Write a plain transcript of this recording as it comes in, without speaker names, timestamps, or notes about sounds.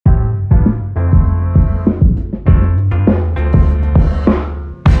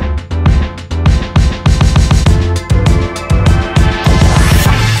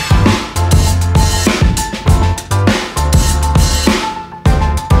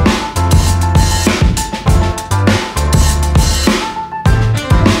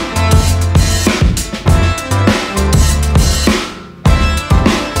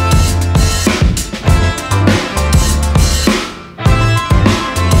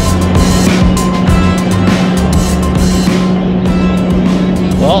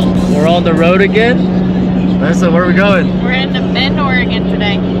on the road again. Vanessa, where are we going? We're in Bend, Oregon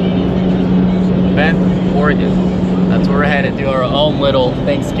today. Bend, Oregon. That's where we're headed to our own little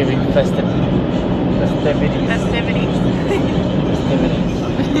Thanksgiving festivities.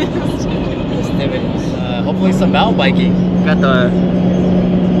 Hopefully some mountain biking. Got the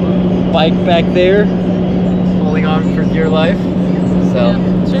bike back there, holding on for dear life. So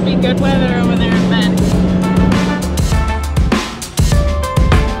yeah, should be good weather over there in Bend.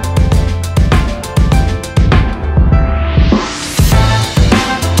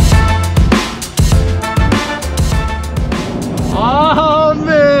 Oh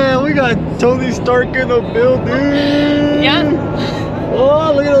man, we got Tony Stark in the building. Yeah.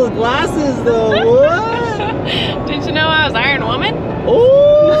 Oh, look at those glasses though. What? Did you know I was Iron Woman?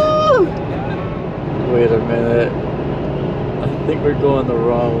 Oh! Wait a minute. I think we're going the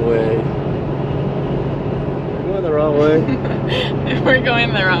wrong way. We're going the wrong way. We're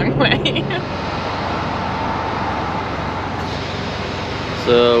going the wrong way.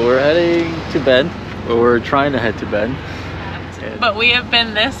 So we're heading to Bend, or we're trying to head to Bend. But we have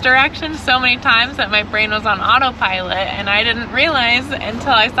been this direction so many times that my brain was on autopilot, and I didn't realize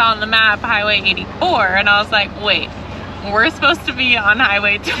until I saw on the map Highway 84, and I was like, wait, we're supposed to be on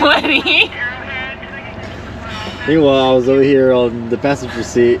Highway 20. Meanwhile, I was over here on the passenger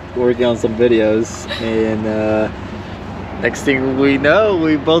seat working on some videos, and next thing we know,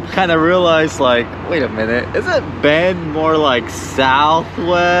 we both kind of realized, like, wait a minute, isn't Bend more like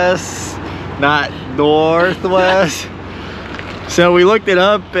southwest, not northwest? So we looked it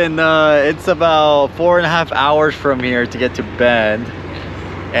up, and it's about 4.5 hours from here to get to Bend,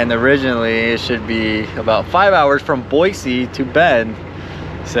 and originally it should be about 5 hours from Boise to Bend.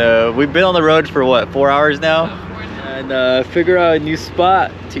 So we've been on the road for what, 4 hours now, and figure out a new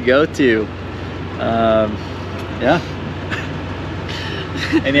spot to go to. Yeah.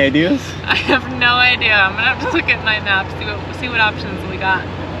 Any ideas? I have no idea. I'm gonna have to look at my map, see what options we got.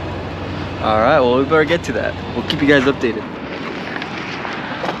 All right, well, we better get to that. We'll keep you guys updated.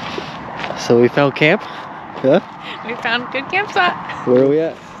 So we found camp. Yeah? We found a good campsite. Where are we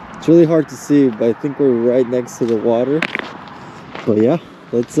at? It's really hard to see, but I think we're right next to the water. But yeah,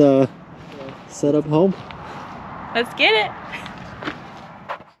 let's set up home. Let's get it.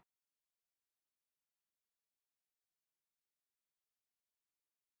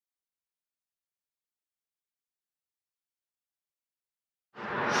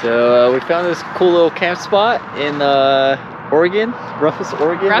 So we found this cool little camp spot in Oregon, Rufus,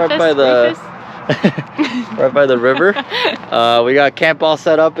 Oregon, right by the right by the river. We got camp all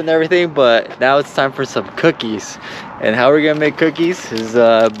set up and everything, but now it's time for some cookies. And how we're gonna make cookies is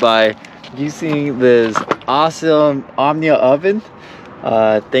by using this awesome Omnia oven.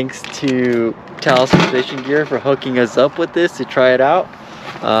 Thanks to Talos Fishing Gear for hooking us up with this to try it out.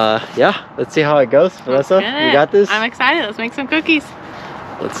 Yeah, let's see how it goes. Vanessa, you got this? I'm excited. Let's make some cookies.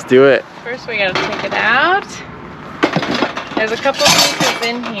 Let's do it. First we gotta take it out. There's a couple pieces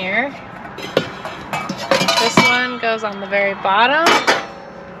in here. This one goes on the very bottom.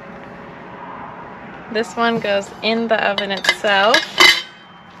 This one goes in the oven itself.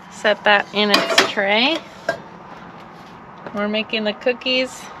 Set that in its tray. We're making the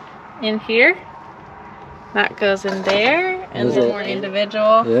cookies in here. That goes in there, and then more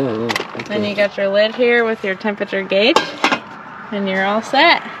individual. Yeah. Okay. Then you got your lid here with your temperature gauge, and you're all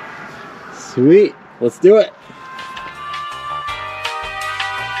set. Sweet. Let's do it.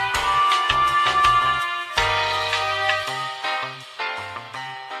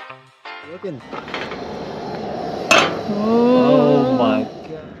 Looking. Oh my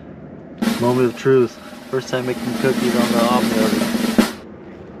god. Moment of truth. First time making cookies on the Omni oven.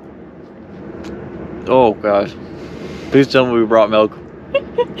 Oh gosh. Please tell me we brought milk.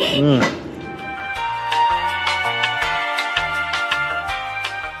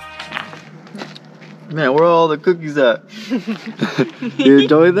 Man, where are all the cookies at? You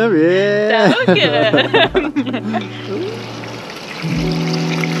enjoying them? Yeah. So good.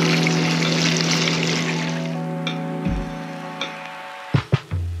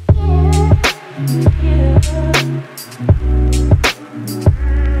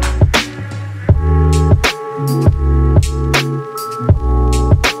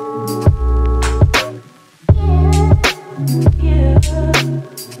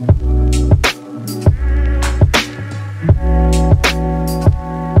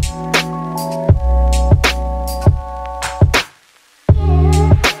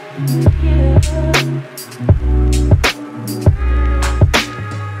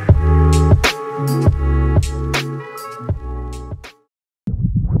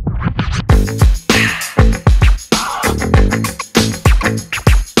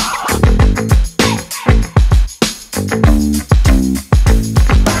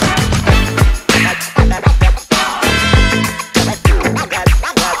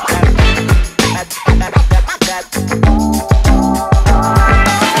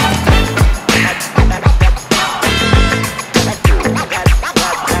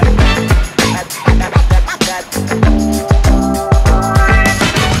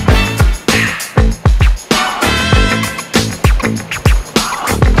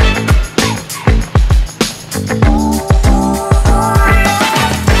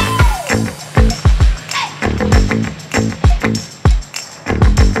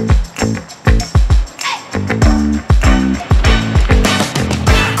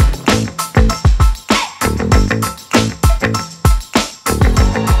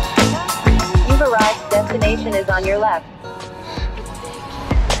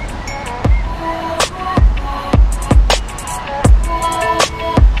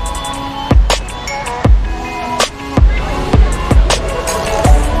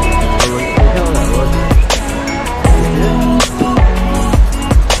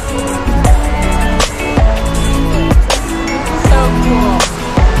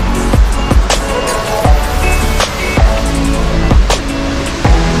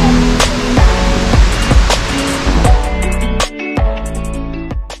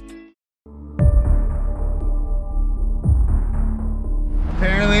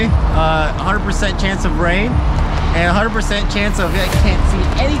 100% chance of rain and 100% chance of I can't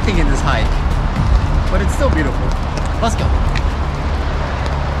see anything in this hike. But it's still beautiful. Let's go.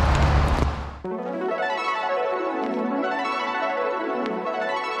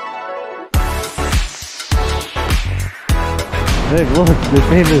 Hey, look, they're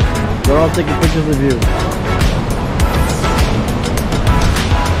famous. They're all taking pictures of you.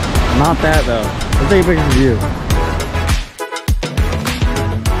 Not that though. They're taking pictures of you.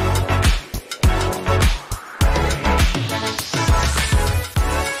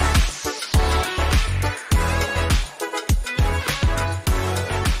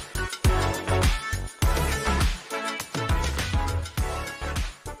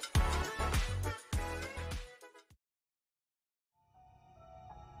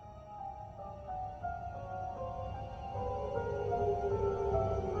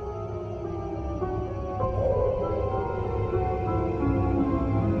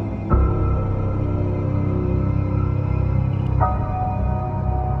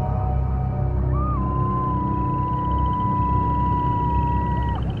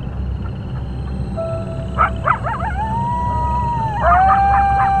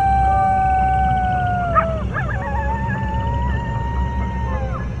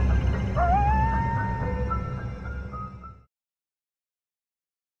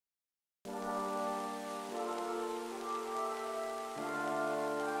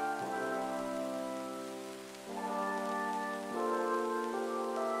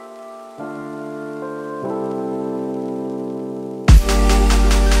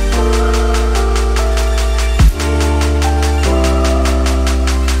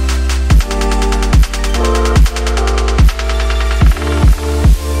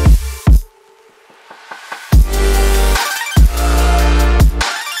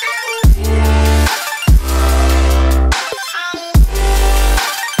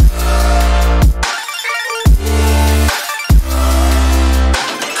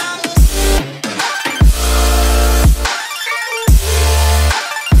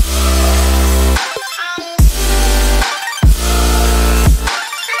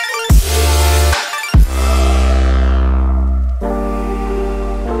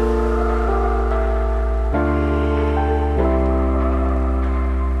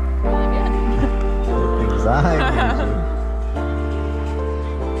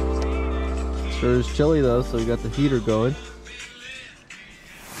 Sure is chilly though, so we got the heater going.